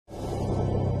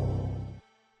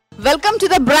Welcome to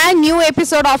the brand new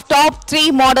episode of Top 3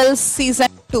 Models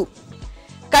Season 2.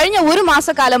 കഴിഞ്ഞ ഒരു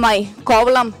മാസക്കാലമായി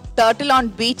Kovalam turtle on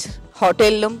beach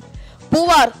ഹോട്ടലിലും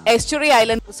Poovar estuary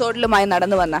island റിസോർട്ടിലുമായി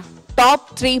നടന്നു വന്ന top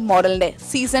 3 മോഡലിന്റെ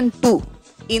season 2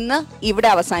 ഇന്ന്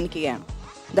ഇവിടെ അവസാനിക്കുകയാണ്.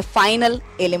 The final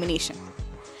elimination.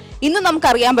 ഇന്ന്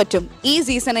നമുക്കറിയാൻ പറ്റും ഈ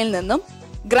സീസണിൽ നിന്നും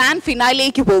ഗ്രാൻഡ്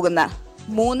ഫിനാലിലേക്ക് പോകുന്ന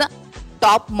 3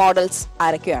 ടോപ്പ് മോഡൽസ്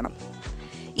ആരൊക്കെയാണ്.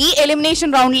 ഈ എലിമിനേഷൻ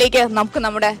റൗണ്ടിലേക്ക് നമുക്ക്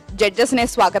നമ്മുടെ ജഡ്ജസിനെ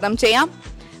സ്വാഗതം ചെയ്യാം.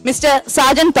 Mister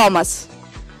Sajan Thomas,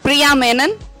 Priya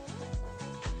Menon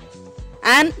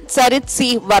and Sarith C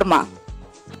Varma.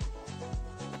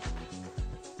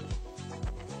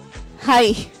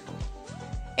 Hi,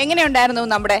 എങ്ങനെയുണ്ടായിരുന്നു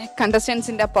നമ്മുടെ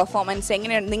കണ്ടസ്റ്റൻസിന്റെ പെർഫോമൻസ്?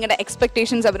 എങ്ങനെയാണ് നിങ്ങളുടെ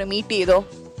എക്സ്പെക്ടേഷൻസ്? അവർ മീറ്റ് ചെയ്തോ?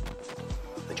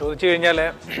 ചോദിച്ചു കഴിഞ്ഞാൽ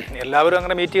എല്ലാവരും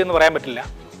അങ്ങനെ മീറ്റ് ചെയ്യുമെന്ന് പറയാൻ പറ്റില്ല.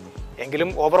 എങ്കിലും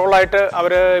ഓവറോളായിട്ട്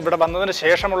അവർ ഇവിടെ വന്നതിന്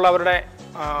ശേഷമുള്ള അവരുടെ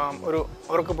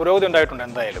അവർക്ക് പുരോഗതി ഉണ്ടായിട്ടുണ്ട്.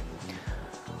 എന്തായാലും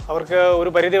അവർക്ക് ഒരു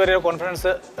പരിധിവരെ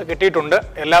കോൺഫിഡൻസ് കിട്ടിയിട്ടുണ്ട്.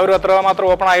 എല്ലാവരും അത്രമാത്രം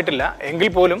ഓപ്പൺ ആയിട്ടില്ല. എങ്കിൽ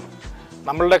പോലും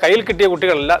നമ്മളുടെ കയ്യിൽ കിട്ടിയ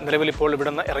കുട്ടികളല്ല നിലവിൽ ഇപ്പോൾ ഇവിടെ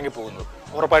നിന്ന് ഇറങ്ങിപ്പോകുന്നത്.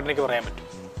 ഉറപ്പായിട്ട് എനിക്ക് പറയാൻ പറ്റും.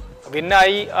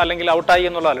 വിന്നായി അല്ലെങ്കിൽ ഔട്ടായി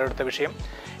എന്നുള്ളതല്ല അടുത്ത വിഷയം.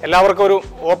 എല്ലാവർക്കും ഒരു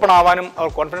ഓപ്പൺ ആവാനും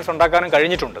അവർ കോൺഫിഡൻസ് ഉണ്ടാക്കാനും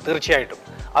കഴിഞ്ഞിട്ടുണ്ട് തീർച്ചയായിട്ടും.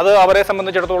 അത് അവരെ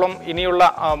സംബന്ധിച്ചിടത്തോളം ഇനിയുള്ള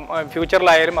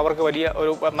ഫ്യൂച്ചറിലായാലും അവർക്ക് വലിയ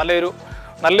ഒരു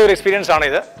നല്ലൊരു എക്സ്പീരിയൻസ്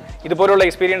ആണിത്. ഇതുപോലുള്ള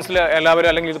എക്സ്പീരിയൻസിൽ എല്ലാവരും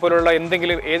അല്ലെങ്കിൽ ഇതുപോലുള്ള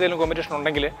ഏതെങ്കിലും കോമ്പറ്റീഷൻ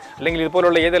ഉണ്ടെങ്കിൽ അല്ലെങ്കിൽ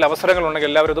ഇതുപോലുള്ള ഏതെങ്കിലും അവസരങ്ങളുണ്ടെങ്കിൽ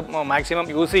എല്ലാവരും ഇത് മാക്സിമം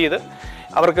യൂസ് ചെയ്ത്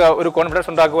അവർക്ക് ഒരു കോൺഫിഡൻസ്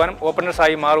ഉണ്ടാക്കുവാനും ഓപ്പൺനെസ്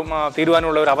ആയി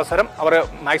തീരുവാനുള്ള ഒരു അവസരം അവർ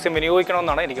മാക്സിമം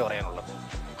വിനിയോഗിക്കണമെന്നാണ് എനിക്ക് പറയാനുള്ളത്.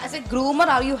 As a groomer,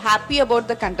 are you happy about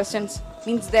the contestants?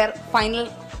 Means their final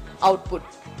output?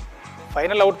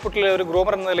 Final ഔട്ട്പുട്ടിൽ ഒരു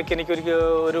ഗ്രൂമർ എന്ന നിലയ്ക്ക് എനിക്ക്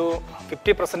ഒരു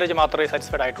 50% മാത്രമേ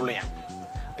സാറ്റിസ്ഫൈഡ് ആയിട്ടുള്ളൂ.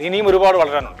 ഇനിയും ഒരുപാട്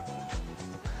വളരാനുണ്ട്.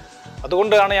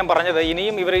 അതുകൊണ്ടാണ് ഞാൻ പറഞ്ഞത്,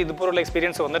 ഇനിയും ഇവർ ഇതുപോലുള്ള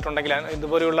എക്സ്പീരിയൻസ് വന്നിട്ടുണ്ടെങ്കിൽ,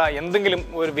 ഇതുപോലെയുള്ള എന്തെങ്കിലും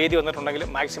ഒരു വേദി വന്നിട്ടുണ്ടെങ്കിൽ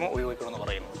മാക്സിമം ഉപയോഗിക്കണമെന്ന്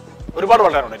പറയുന്നു. ഒരുപാട്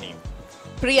വളരാനുണ്ട് ഇനിയും.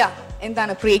 പ്രിയ,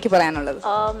 എന്താണ് പ്രിയയ്ക്ക് പറയാനുള്ളത്?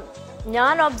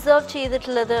 ഞാൻ ഒബ്സർവ്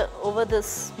ചെയ്തിട്ടുള്ളത് over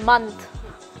this month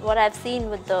what I've seen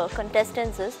with the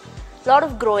contestants is lot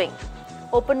of growing,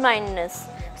 open mindedness.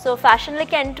 So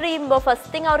ഫാഷനിലേക്ക് entry ചെയ്യുമ്പോൾ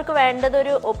ഫസ്റ്റ് തിങ് അവർക്ക് വേണ്ടത്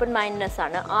ഒരു ഓപ്പൺ മൈൻഡ്നെസ്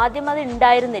ആണ്. ആദ്യം അത്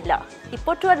ഉണ്ടായിരുന്നില്ല.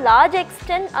 ഇപ്പോൾ ടു എ ലാർജ്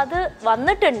എക്സ്റ്റെൻറ്റ് അത്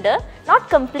വന്നിട്ടുണ്ട്, not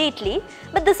completely,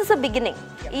 but this is A beginning.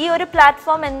 ഈ ഒരു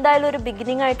പ്ലാറ്റ്ഫോം എന്തായാലും ഒരു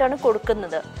ബിഗിനിങ് ആയിട്ടാണ്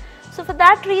കൊടുക്കുന്നത്. So for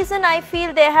that reason I feel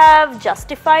they have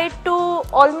justified to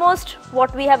almost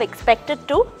what we have expected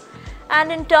to, and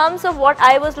in terms of what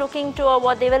I was looking to or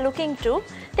what they were looking to,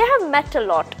 they have met a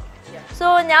lot. So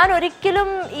ഞാൻ ഒരിക്കലും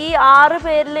ഈ 6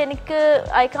 പേരിൽ എനിക്ക്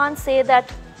I can't say that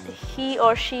he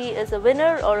or she is a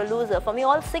winner or a loser. For me,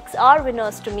 all 6 are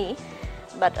winners to me.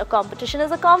 But a competition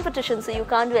is a competition, so you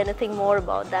can't do anything more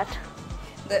about that.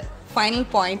 The final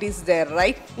point is there,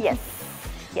 right? Yes.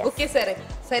 Yes. Okay,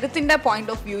 സരിത്തിന്റെ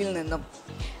point of വ്യൂവിൽ നിന്നും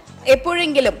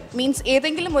എപ്പോഴെങ്കിലും means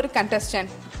ഏതെങ്കിലും ഒരു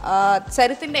contestant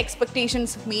സരിത്തിന്റെ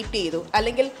expectations meet ചെയ്തു,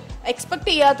 അല്ലെങ്കിൽ expect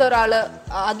ചെയ്യാത്ത ഒരാൾ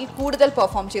അതിൽ കൂടുതൽ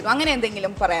പെർഫോം ചെയ്തു, അങ്ങനെ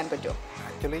എന്തെങ്കിലും പറയാൻ പറ്റുമോ?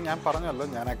 ആക്ച്വലി ഞാൻ പറഞ്ഞല്ലോ,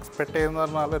 ഞാൻ എക്സ്പെക്ട് ചെയ്യുന്ന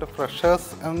പറഞ്ഞാൽ ഒരു ഫ്രഷേഴ്സ്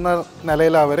എന്ന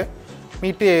നിലയിൽ അവർ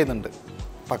മീറ്റ് ചെയ്യുന്നുണ്ട്.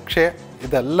 പക്ഷേ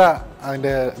ഇതല്ല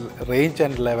അതിൻ്റെ range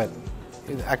and level.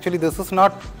 Actually this is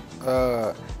not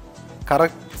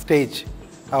correct stage.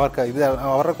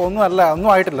 അവർക്ക് ഒന്നും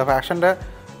ആയിട്ടില്ല. ഫാഷൻ്റെ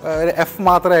F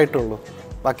മാത്രമേ ആയിട്ടുള്ളൂ.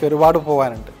 ബാക്കി ഒരുപാട്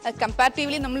പോകാനുണ്ട്.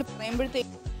 കമ്പാരിറ്റീവ്ലി നമ്മൾ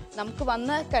പറയുമ്പോഴത്തേക്ക് നമുക്ക്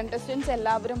വന്ന കണ്ടസ്റ്റൻസ്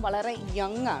എല്ലാവരും വളരെ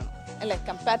യങ് ആണ്, അല്ലേ?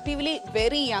 Comparatively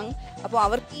very young. അപ്പോൾ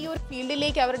അവർക്ക് ഈ ഒരു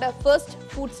ഫീൽഡിലേക്ക് അവരുടെ ഫസ്റ്റ്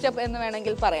ഫുഡ് സ്റ്റെപ്പ് എന്ന്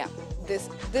വേണമെങ്കിൽ പറയാം,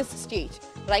 ദിസ് സ്റ്റേജ്,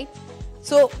 റൈറ്റ്?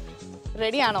 സോ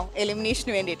റെഡിയാണോ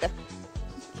എലിമിനേഷന് വേണ്ടിയിട്ട്?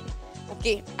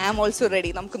 Okay, I am also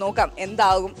ready. നമുക്ക് നോക്കാം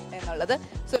എന്താകും എന്നുള്ളത്.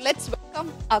 So let's welcome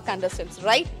our contestants,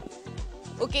 right?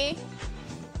 Okay,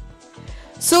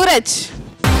 Sooraj.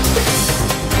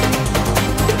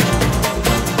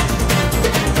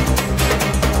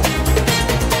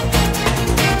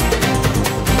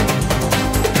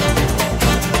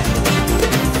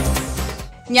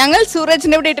 ഞങ്ങൾ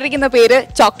സൂരജിന്റെ ഇവിടെ ഇട്ടിരിക്കുന്ന പേര്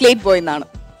ചോക്ലേറ്റ് ബോയ് എന്നാണ്.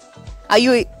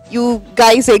 You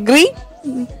guys agree?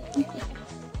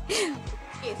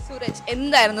 സൂരജ്,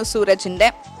 എന്തായിരുന്നു സൂരജിന്റെ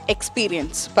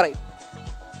എക്സ്പീരിയൻസ്? പറയൂ.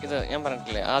 ഇത് ഞാൻ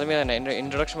പറഞ്ഞിട്ടില്ലേ, ആദ്യമേ തന്നെ എൻ്റെ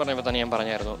ഇൻട്രൊഡക്ഷൻ പറഞ്ഞപ്പോൾ തന്നെ ഞാൻ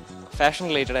പറഞ്ഞായിരുന്നു, ഫാഷൻ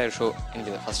റിലേറ്റഡ് ആയ ഒരു ഷോ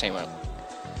എനിക്കിത് ഫസ്റ്റ് ടൈമാണ്.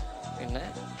 പിന്നെ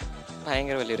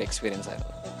ഭയങ്കര വലിയൊരു എക്സ്പീരിയൻസ്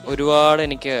ആയിരുന്നു. ഒരുപാട്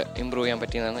എനിക്ക് ഇമ്പ്രൂവ് ചെയ്യാൻ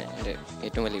പറ്റിയെന്നാണ് എൻ്റെ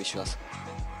ഏറ്റവും വലിയ വിശ്വാസം.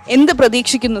 എന്ത്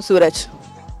പ്രതീക്ഷിക്കുന്നു സൂരജ്?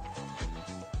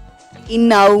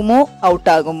 ഇന്നാവുമോ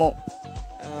ഔട്ടാകുമോ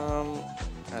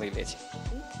അറിയില്ല ചേച്ചി.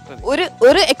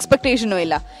 ഒരു എക്സ്പെക്ടേഷനും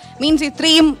ഇല്ല. മീൻസ്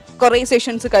ഇത്രയും കുറേ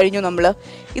സെഷൻസ് കഴിഞ്ഞു നമ്മൾ.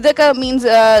 ഇതൊക്കെ മീൻസ്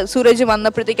സൂരജ്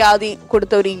വന്നപ്പോഴത്തേക്ക് ആദ്യം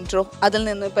കൊടുത്ത ഒരു ഇൻട്രോ, അതിൽ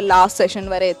നിന്ന് ഇപ്പോൾ ലാസ്റ്റ് സെഷൻ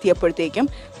വരെ എത്തിയപ്പോഴത്തേക്കും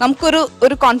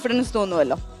നമുക്കൊരു കോൺഫിഡൻസ്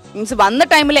തോന്നുമല്ലോ. മീൻസ് വന്ന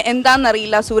ടൈമിൽ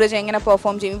എന്താണെന്നറിയില്ല, സൂരജ് എങ്ങനെ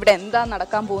പെർഫോം ചെയ്യും, ഇവിടെ എന്താ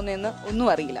നടക്കാൻ പോകുന്നതെന്ന് ഒന്നും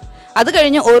അറിയില്ല. അത്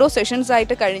കഴിഞ്ഞ് ഓരോ സെഷൻസ്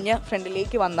ആയിട്ട് കഴിഞ്ഞ്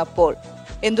ഫ്രണ്ടിലേക്ക് വന്നപ്പോൾ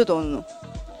എന്തു തോന്നുന്നു?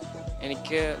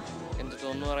 എനിക്ക് എന്ത്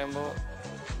തോന്നുന്നു പറയുമ്പോൾ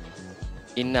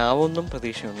ഇന്നാവൊന്നും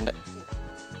പ്രതീക്ഷയുണ്ട്.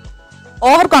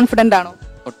 ഓവർ കോൺഫിഡൻ്റ് ആണോ?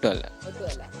 ഒട്ടുമല്ല.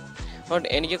 ബട്ട്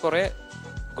എനിക്ക് കുറേ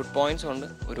ഗുഡ് പോയിന്റ്സ് ഉണ്ട്,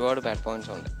 ഒരുപാട് ബാഡ്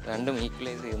പോയിന്റ്സ് ഉണ്ട്. രണ്ടും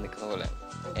ഈക്വലൈസ് ചെയ്ത് നിൽക്കുന്ന പോലെയാണ്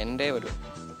എൻ്റെ ഒരു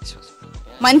വിശ്വാസം.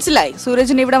 മനസ്സിലായി.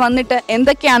 സൂരജിന് ഇവിടെ വന്നിട്ട്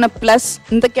എന്തൊക്കെയാണ് പ്ലസ്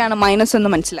എന്തൊക്കെയാണ് മൈനസ് എന്ന്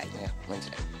മനസ്സിലായി.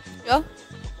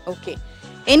 ഓക്കെ.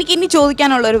 എനിക്ക് ഇനി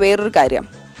ചോദിക്കാനുള്ള ഒരു വേറൊരു കാര്യം,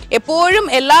 എപ്പോഴും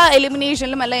എല്ലാ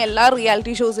എലിമിനേഷനിലും അല്ല എല്ലാ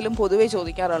റിയാലിറ്റി ഷോസിലും പൊതുവെ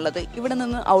ചോദിക്കാറുള്ളത് ഇവിടെ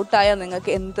നിന്ന് ഔട്ടായാൽ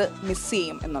നിങ്ങൾക്ക് എന്ത് മിസ്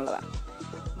ചെയ്യും എന്നുള്ളതാണ്.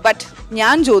 ബട്ട്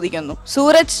ഞാൻ ചോദിക്കുന്നു,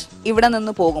 സൂരജ് ഇവിടെ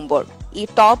നിന്ന് പോകുമ്പോൾ, ഈ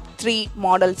ടോപ്പ് 3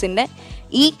 മോഡൽസിൻ്റെ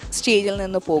ഈ സ്റ്റേജിൽ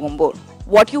നിന്ന് പോകുമ്പോൾ,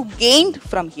 what you gained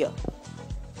from here?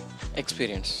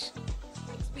 Experience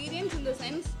in the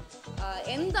sense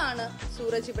എന്താണ്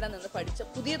സൂരജ് ഇവിടെ നിന്ന്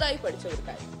പുതിയതായി പഠിച്ച ഒരു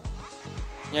കാര്യം?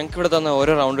 ഞങ്ങൾക്ക് ഇവിടെ തന്ന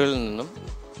ഓരോ റൗണ്ടുകളിൽ നിന്നും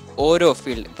ഓരോ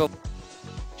ഫീൽഡ്, ഇപ്പോൾ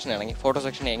സെക്ഷൻ ആണെങ്കിൽ ഫോട്ടോ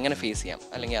സെക്ഷനെ എങ്ങനെ ഫേസ് ചെയ്യാം,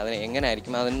 അല്ലെങ്കിൽ അതിനെ എങ്ങനെ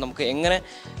ആയിരിക്കും, അതിന് നമുക്ക് എങ്ങനെ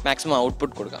മാക്സിമം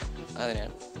ഔട്ട്പുട്ട് കൊടുക്കാം,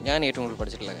 അതിനാണ് ഞാൻ ഏറ്റവും കൂടുതൽ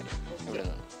പഠിച്ചിട്ടുള്ള കാര്യം ഇവിടെ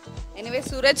നിന്ന്. Anyway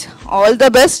Sooraj, all the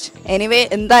best. Anyway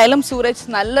എന്തായാലും സൂരജ്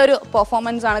നല്ലൊരു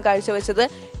പെർഫോമൻസ് ആണ് കാഴ്ചവെച്ചത്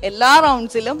എല്ലാ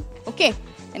റൗണ്ട്സിലും. Okay,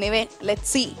 anyway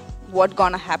let's see what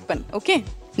gonna happen. Okay,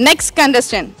 next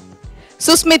contestant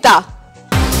Sushmita.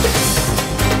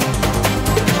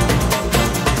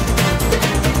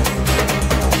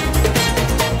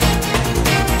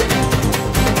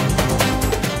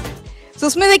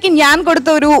 സുസ്മിതയ്ക്ക് ഞാൻ കൊടുത്ത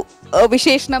ഒരു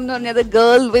വിശേഷണം എന്ന് പറഞ്ഞത്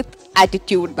ഗേൾ വിത്ത്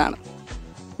ആറ്റിറ്റ്യൂഡ് എന്നാണ്.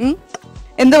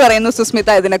 എന്ത് പറയുന്നു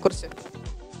സുസ്മിത ഇതിനെക്കുറിച്ച്?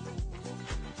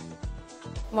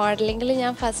 മോഡലിംഗിൽ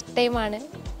ഞാൻ ഫസ്റ്റ് ടൈമാണ്,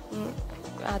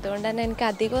 അതുകൊണ്ട് തന്നെ എനിക്ക്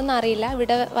അധികമൊന്നും അറിയില്ല.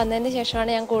 ഇവിടെ വന്നതിന്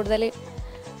ശേഷമാണ് ഞാൻ കൂടുതൽ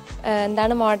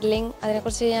എന്താണ് മോഡലിംഗ്,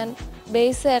 അതിനെക്കുറിച്ച് ഞാൻ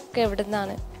ബേസ് ഒക്കെ എവിടെ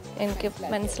നിന്നാണ് എനിക്ക്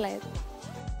മനസ്സിലായത്.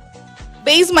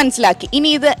 ബേസ് മനസ്സിലാക്കി. ഇനി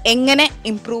ഇത് എങ്ങനെ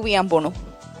ഇംപ്രൂവ് ചെയ്യാൻ പോണു?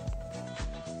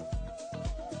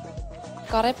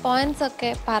 കുറേ പോയിന്റ്സ് ഒക്കെ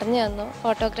പറഞ്ഞു തന്നു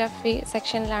ഫോട്ടോഗ്രാഫി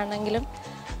സെക്ഷനിലാണെങ്കിലും.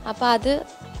 അപ്പോൾ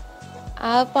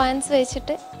ആ പോയിന്റ്സ്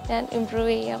വെച്ചിട്ട് ഞാൻ ഇംപ്രൂവ്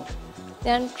ചെയ്യാം.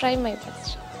 ഞാൻ ട്രൈ മൈ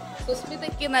ബെസ്റ്റ്.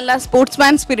 സുസ്മിതയ്ക്ക് നല്ല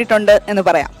സ്പോർട്സ്മാൻ സ്പിരിറ്റ് ഉണ്ട് എന്ന്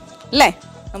പറയാം അല്ലേ?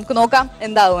 നമുക്ക് നോക്കാം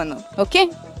എന്താവുമെന്ന്. Okay,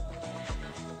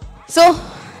 so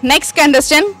next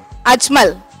contestant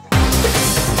Ajmal.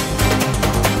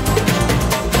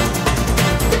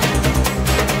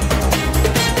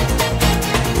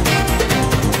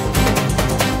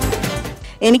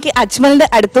 എനിക്ക് അജ്മലിന്റെ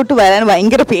അടുത്തോട്ട് വരാൻ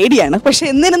ഭയങ്കര പേടിയാണ്, പക്ഷെ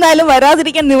എന്നിരുന്നാലും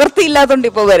വരാതിരിക്കാൻ നിവൃത്തിയില്ലാത്തതുകൊണ്ട്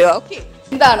ഇപ്പോൾ വരുക. ഓക്കെ,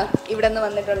 എന്താണ് ഇവിടെ നിന്ന്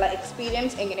വന്നിട്ടുള്ള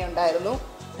എക്സ്പീരിയൻസ്, എങ്ങനെയുണ്ടായിരുന്നു?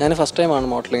 ഞാൻ ഫസ്റ്റ് ടൈമാണ്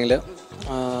മോഡലിങ്ങിൽ.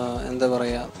 എന്താ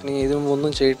പറയുക, ഇനി ഇതിനും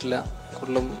ഒന്നും ചെയ്തിട്ടില്ല,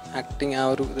 കൂടുതലും ആക്ടിങ് ആ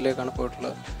ഒരു ഇതിലേക്കാണ്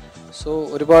പോയിട്ടുള്ളത്. സോ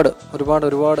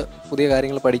ഒരുപാട് പുതിയ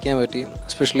കാര്യങ്ങൾ പഠിക്കാൻ പറ്റി.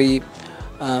 എസ്പെഷ്യലി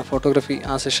ഫോട്ടോഗ്രാഫി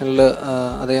ആ സെഷനിൽ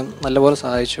അദ്ദേഹം നല്ലപോലെ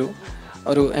സഹായിച്ചു.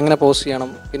 എങ്ങനെ പോസ്റ്റ് ചെയ്യണം,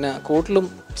 പിന്നെ കൂടുതലും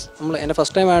എൻ്റെ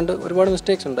ഫസ്റ്റ് ടൈം ആയതുകൊണ്ട് ഒരുപാട്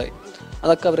മിസ്റ്റേക്സ് ഉണ്ടായി,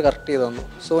 അതൊക്കെ അവർ കറക്റ്റ് ചെയ്ത് തന്നു.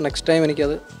 സോ നെക്സ്റ്റ് ടൈം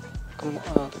എനിക്കത്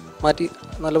മാറ്റി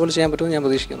നല്ലപോലെ ചെയ്യാൻ പറ്റുമെന്ന് ഞാൻ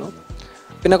പ്രതീക്ഷിക്കുന്നു.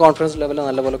 പിന്നെ കോൺഫിഡൻസ് ലെവൽ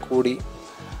നല്ലപോലെ കൂടി.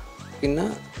 പിന്നെ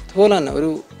ഇതുപോലെ തന്നെ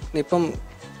ഇനിയിപ്പം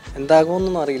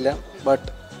എന്താകുമെന്നൊന്നും അറിയില്ല, ബട്ട്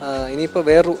ഇനിയിപ്പോൾ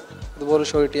വേറൊരു ഇതുപോലെ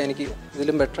ഷോ കിട്ടിയാൽ എനിക്ക്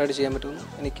ഇതിലും ബെറ്ററായിട്ട് ചെയ്യാൻ പറ്റുമെന്ന്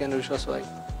എനിക്ക് എൻ്റെ വിശ്വാസമായി.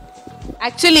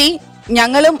 ആക്ച്വലി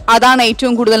ഞങ്ങളും അതാണ്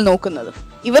ഏറ്റവും കൂടുതൽ നോക്കുന്നത്.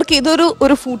 ഇവർക്ക്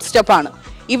ഇതൊരു ഫുഡ് സ്റ്റെപ്പാണ്.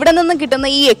 ഇവിടെ നിന്ന് കിട്ടുന്ന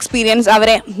ഈ എക്സ്പീരിയൻസ്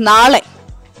അവരെ നാളെ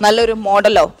നല്ലൊരു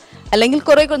മോഡലോ അല്ലെങ്കിൽ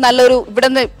കുറെ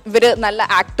ഇവര് നല്ല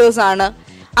ആക്ടേഴ്സ് ആണ്,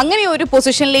 അങ്ങനെ ഒരു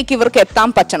പൊസിഷനിലേക്ക് ഇവർക്ക് എത്താൻ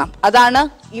പറ്റണം. അതാണ്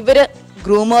ഇവര്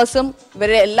ഗ്രൂമേഴ്സും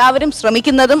ഇവരെ എല്ലാവരും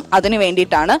ശ്രമിക്കുന്നതും അതിനു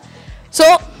വേണ്ടിയിട്ടാണ്. സോ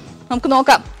നമുക്ക്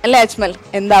നോക്കാം അല്ലേ അജ്മൽ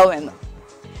എന്താവും എന്ന്.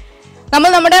 നമ്മൾ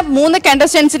നമ്മുടെ 3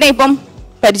 കണ്ടസ്റ്റൻസിനെ ഇപ്പം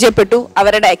പരിചയപ്പെട്ടു,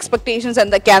 അവരുടെ എക്സ്പെക്ടേഷൻസ്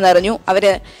എന്തൊക്കെയാണെന്ന് അറിഞ്ഞു.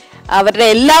 അവരുടെ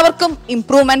എല്ലാവർക്കും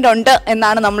ഇംപ്രൂവ്മെന്റ് ഉണ്ട്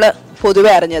എന്നാണ് നമ്മൾ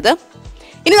പൊതുവെ അറിഞ്ഞത്.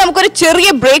 ഇനി നമുക്കൊരു ചെറിയ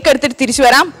ബ്രേക്ക് എടുത്തിട്ട് തിരിച്ചു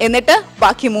വരാം, എന്നിട്ട്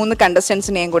ബാക്കി 3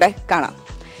 കണ്ടസ്റ്റൻസിനെയും കൂടെ കാണാം.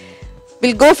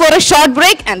 Will go for A short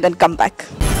break and then come back.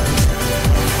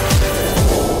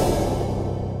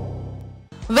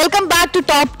 Welcome back to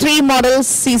Top 3 Models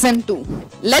Season 2.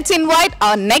 Let's invite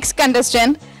our next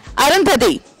contestant,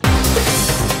 Arundhati.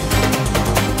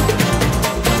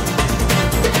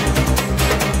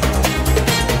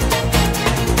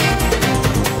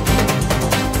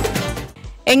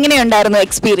 എങ്ങനെയുണ്ടായിരുന്നു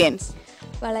എക്സ്പീരിയൻസ്?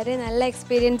 വളരെ നല്ല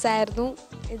എക്സ്പീരിയൻസ് ആയിരുന്നു.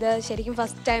 ഇത് ശരിക്കും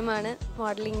ഫസ്റ്റ് ടൈമാണ്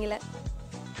മോഡലിംഗിൽ.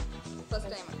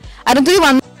 അരുന്ധതി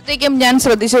വന്നപ്പോഴത്തേക്കും ഞാൻ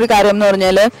ശ്രദ്ധിച്ചൊരു കാര്യം എന്ന്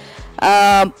പറഞ്ഞാല്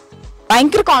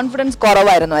ഭയങ്കര കോൺഫിഡൻസ്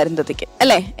കുറവായിരുന്നു അരുന്ധതിക്ക്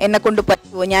അല്ലേ? എന്നെ കൊണ്ട്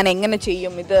പറ്റുമോ, ഞാൻ എങ്ങനെ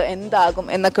ചെയ്യും, ഇത് എന്താകും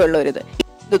എന്നൊക്കെ ഉള്ളൊരിത്.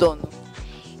 ഇത് തോന്നുന്നു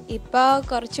ഇപ്പോൾ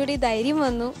കുറച്ചുകൂടി ധൈര്യം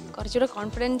വന്നു, കുറച്ചുകൂടി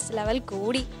കോൺഫിഡൻസ് ലെവൽ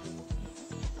കൂടി.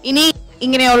 ഇനി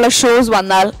ഇങ്ങനെയുള്ള ഷോസ്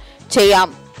വന്നാൽ ചെയ്യാം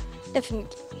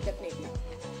ഡെഫിനറ്റ്ലി.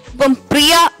 ഇപ്പം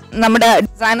പ്രിയ നമ്മുടെ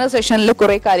ഡിസൈനർ സെഷനിൽ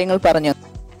കുറെ കാര്യങ്ങൾ പറഞ്ഞു.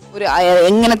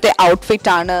 എങ്ങനത്തെ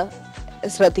ഔട്ട്ഫിറ്റ് ആണ്,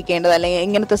 ശ്രദ്ധിക്കേണ്ടത്, അല്ലെങ്കിൽ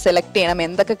എങ്ങനത്തെ സെലക്ട് ചെയ്യണം,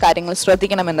 എന്തൊക്കെ കാര്യങ്ങൾ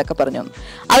ശ്രദ്ധിക്കണം എന്നൊക്കെ പറഞ്ഞു തന്നു.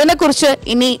 അതിനെക്കുറിച്ച്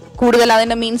ഇനി കൂടുതൽ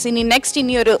അതിന്റെ മീൻസ് ഇനി നെക്സ്റ്റ്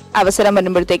ഇനി ഒരു അവസരം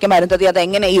വരുമ്പോഴത്തേക്കും അരുന്ധതി അത്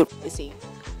എങ്ങനെ യൂട്ടിലൈസ് ചെയ്യും?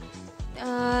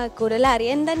 കൂടുതൽ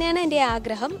അറിയാൻ തന്നെയാണ് എൻ്റെ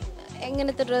ആഗ്രഹം.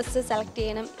 എങ്ങനത്തെ ഡ്രസ്സ് സെലക്ട്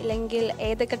ചെയ്യണം, ഇല്ലെങ്കിൽ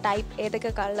ഏതൊക്കെ ടൈപ്പ്,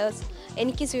 ഏതൊക്കെ കളേഴ്സ്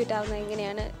എനിക്ക് സ്യൂട്ട് ആവുന്നത്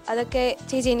എങ്ങനെയാണ്, അതൊക്കെ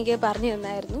ചേച്ചി എനിക്ക് പറഞ്ഞു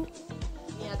തന്നായിരുന്നു.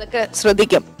 ഇനി അതൊക്കെ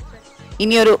ശ്രദ്ധിക്കും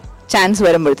ഇനിയൊരു ചാൻസ്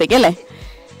വരുമ്പോഴത്തേക്ക് അല്ലേ?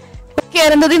 ഓക്കെ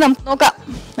അരുന്ധതി, നമുക്ക് നോക്കാം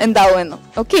എന്താവുമെന്ന്.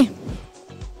 Okay,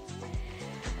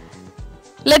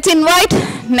 let's invite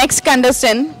next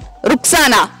contestant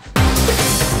Ruksana.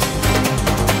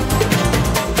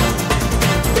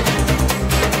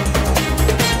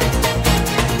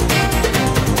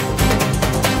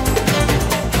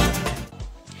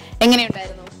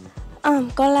 എങ്ങനെയുണ്ടായിരുന്നു?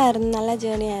 കൊള്ളായിരുന്നു, നല്ല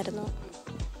ജേർണി ആയിരുന്നു.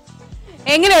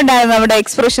 എങ്ങനെയുണ്ടായിരുന്നു നമ്മുടെ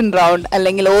എക്സ്പ്രഷൻ റൗണ്ട്,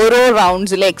 അല്ലെങ്കിൽ ഓരോ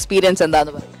റൗണ്ട്സിലെ എക്സ്പീരിയൻസ്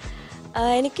എന്താന്ന് പറയും?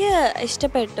 എനിക്ക്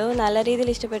ഇഷ്ടപ്പെട്ടു, നല്ല രീതിയിൽ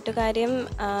ഇഷ്ടപ്പെട്ടു. കാര്യം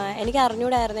എനിക്ക്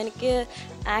അറിഞ്ഞൂടായിരുന്നു, എനിക്ക്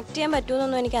ആക്ട് ചെയ്യാൻ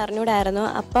പറ്റുമെന്നൊന്നും എനിക്ക് അറിഞ്ഞൂടായിരുന്നു.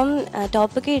 അപ്പം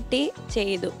ടോപ്പിക്ക് കിട്ടി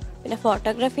ചെയ്തു. പിന്നെ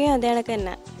ഫോട്ടോഗ്രാഫിയും അതേ കണക്ക്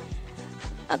തന്നെ.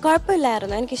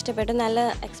 കുഴപ്പമില്ലായിരുന്നു, എനിക്ക് ഇഷ്ടപ്പെട്ടു, നല്ല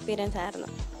എക്സ്പീരിയൻസ് ആയിരുന്നു.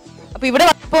 അപ്പൊ ഇവിടെ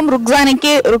വന്നപ്പം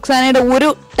റുക്സാനയുടെ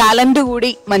ഒരു ടാലന്റ്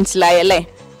കൂടി മനസ്സിലായി അല്ലേ?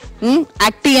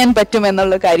 ആക്ട് ചെയ്യാൻ പറ്റും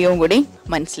എന്നുള്ള കാര്യവും കൂടി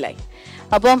മനസ്സിലായി.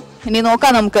 അപ്പം ഇനി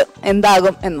നോക്കാം നമുക്ക്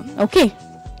എന്താകും എന്നും. Okay,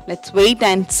 let's wait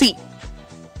and see.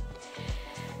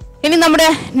 ഇനി നമ്മുടെ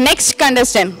next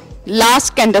contestant,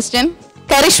 last contestant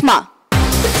Karishma.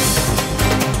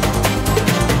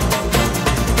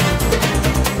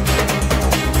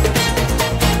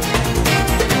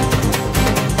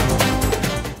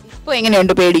 ഇപ്പൊ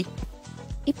എങ്ങനെയുണ്ട് പേടി?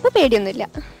 ഇപ്പൊ പേടിയൊന്നുമില്ല,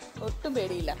 ഒട്ടും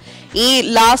പേടിയില്ല. ഈ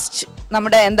ലാസ്റ്റ്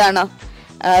നമ്മുടെ എന്താണ്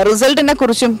റിസൾട്ടിനെ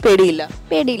കുറിച്ചും പേടിയില്ല?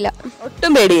 പേടിയില്ല,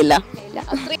 ഒട്ടും പേടിയില്ല.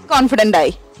 അത്രയും കോൺഫിഡന്റ്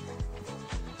ആയി.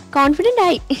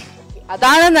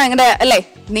 അതാണ് നിങ്ങളുടെ അല്ലേ,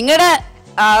 നിങ്ങളുടെ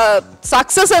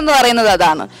സക്സസ് എന്ന് പറയുന്നത്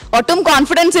അതാണ്. ഒട്ടും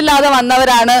കോൺഫിഡൻസ് ഇല്ലാതെ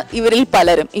വന്നവരാണ് ഇവരിൽ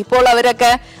പലരും. ഇപ്പോൾ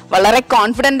അവരൊക്കെ വളരെ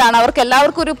കോൺഫിഡന്റ് ആണ്. അവർക്ക്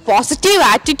എല്ലാവർക്കും ഒരു പോസിറ്റീവ്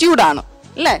ആറ്റിറ്റ്യൂഡ് ആണ്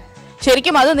അല്ലേ?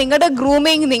 ശരിക്കും അത് നിങ്ങളുടെ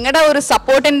ഗ്രൂമിങ്, നിങ്ങളുടെ ഒരു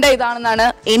സപ്പോർട്ടിന്റെ ഇതാണെന്നാണ്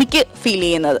എനിക്ക് ഫീൽ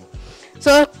ചെയ്യുന്നത്.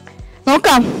 സോ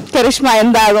നോക്കാം കരിഷ്മ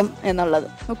എന്താകും എന്നുള്ളത്.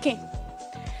 Okay,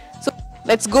 so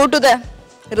let's go to the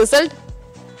result.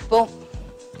 അപ്പോൾ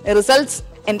റിസൾട്ട്സ്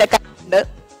എൻ്റെ കയ്യിലുണ്ട്.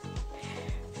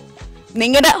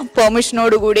 നിങ്ങളുടെ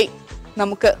പെർമിഷനോട് കൂടി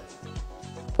നമുക്ക്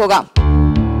പോകാം.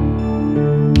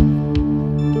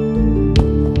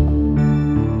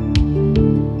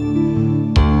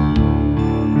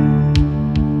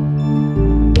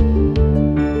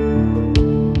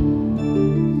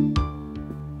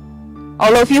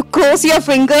 All of you cross your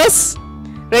fingers.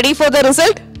 Ready for the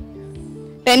result?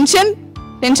 Tension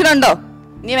ഉണ്ടോ?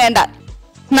 ഇനി വേണ്ട.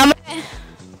 നമ്മുടെ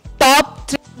top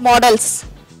 3 models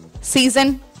season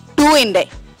 2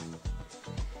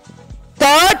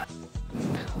 third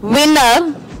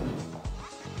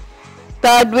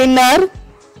winner,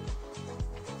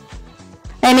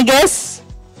 any guess?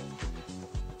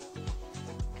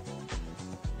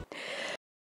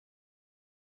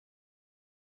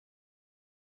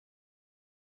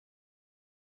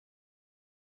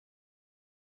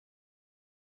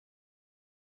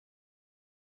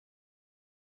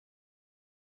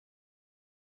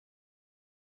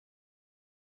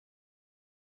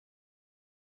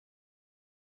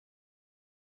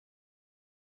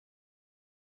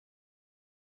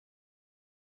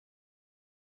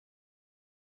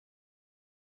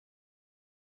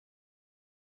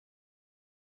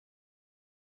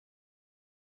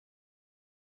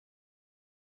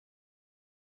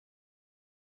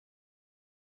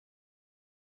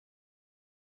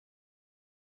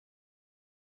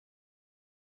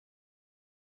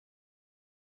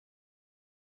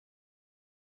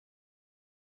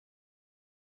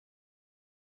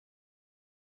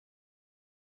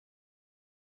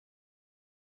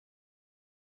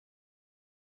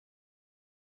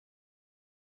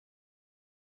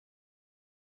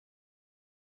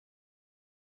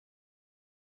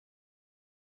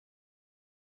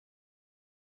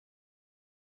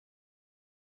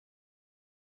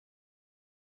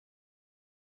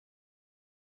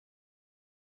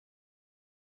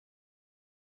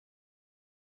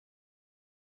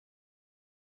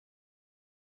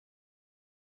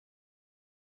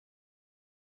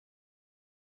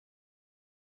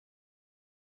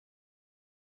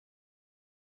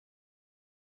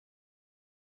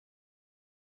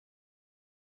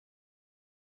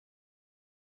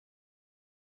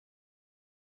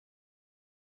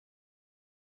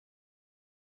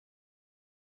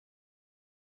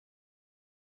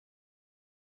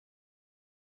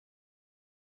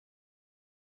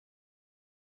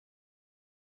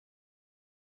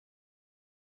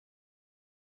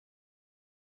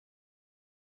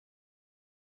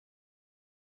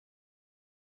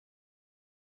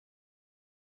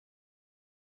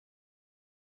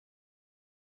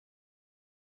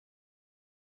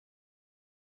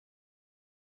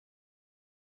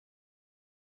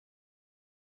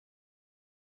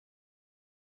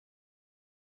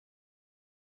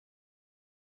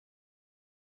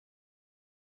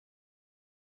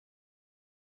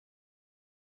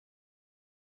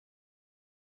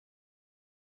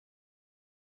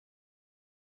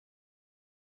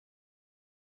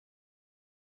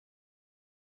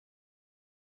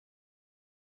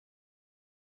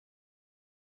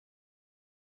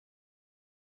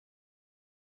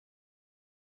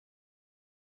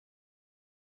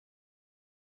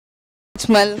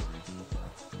 Smell.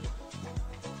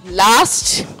 Last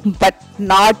but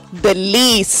not the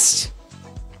least.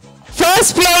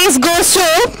 First place goes to.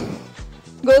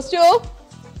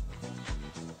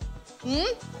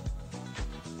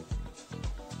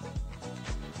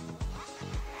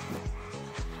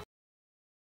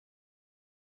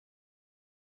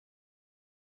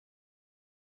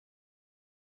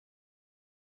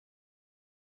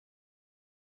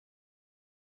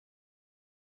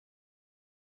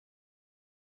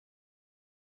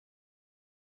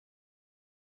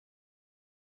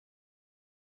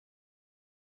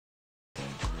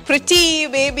 Pretty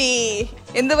baby.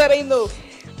 എന്ത് പറയുന്നു?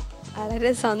 വളരെ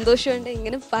സന്തോഷമുണ്ട്.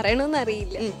 ഇങ്ങനെ പറയണമെന്ന്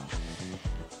അറിയില്ല.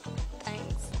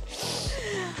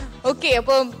 ഓക്കെ,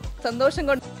 അപ്പം സന്തോഷം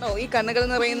കൊണ്ടാണോ ഈ കണ്ണുകൾ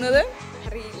നിറയുന്നത്?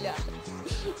 അറിയില്ല.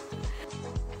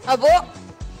 അപ്പോ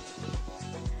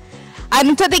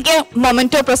അരുന്ധതിക്ക്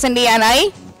മൊമെന്റോ പ്രസന്റ് ചെയ്യാനായി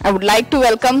I would like to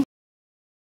welcome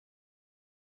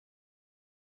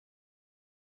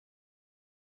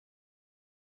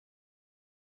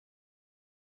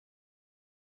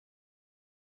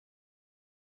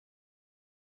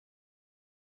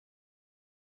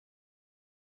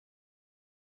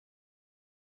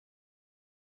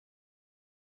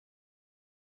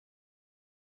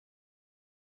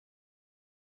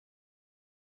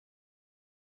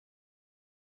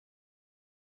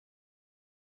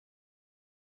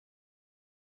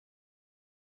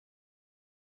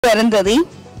Arundhati.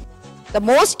 The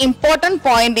most important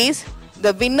point is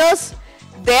the winners,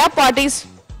 their part is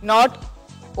not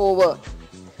over.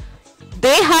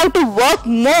 They have to work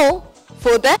more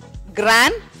for the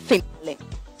grand finale.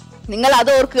 നിങ്ങൾ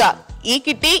അത് ഓർക്കുക. ഈ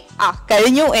കിട്ടി,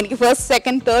 കഴിഞ്ഞു, എനിക്ക് ഫസ്റ്റ്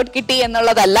സെക്കൻഡ് തേർഡ് കിട്ടി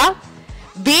എന്നുള്ളതല്ല.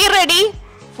 Be ready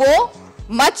for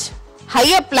much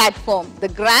higher platform,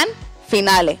 the grand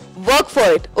finale. Work for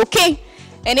it. Okay?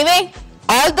 Anyway,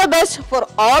 all the best for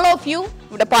all of you.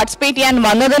 ഇവിടെ പാർട്ടിസിപ്പേറ്റ് ചെയ്യാൻ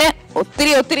വന്നതിന്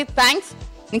ഒത്തിരി താങ്ക്സ്.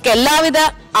 നിങ്ങൾക്ക് എല്ലാവിധ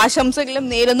ആശംസകളും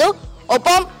നേരുന്നു.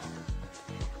 ഒപ്പം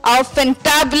our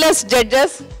fantabulous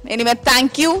judges. Anyway,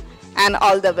 thank you and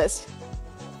all the best.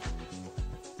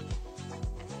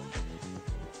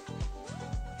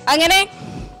 അങ്ങനെ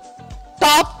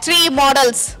ടോപ്പ് 3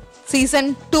 മോഡൽസ് സീസൺ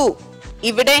 2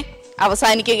 ഇവിടെ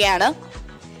അവസാനിക്കുകയാണ്.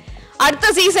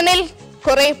 അടുത്ത സീസണിൽ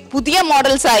കുറെ പുതിയ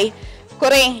മോഡൽസായി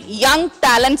കുറെ യങ്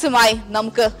ടാലൻസുമായി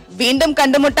നമുക്ക് വീണ്ടും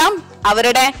കണ്ടുമുട്ടാം.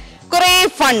 അവരുടെ കുറെ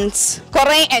ഫണ്ട്സ്,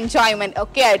 കുറെ എൻജോയ്മെന്റ്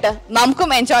ഒക്കെ ആയിട്ട് നമുക്കും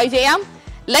എൻജോയ് ചെയ്യാം.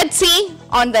 Let's see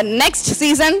on the next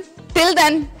season. Till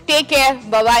then, take care,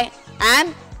 bye bye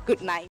and good night.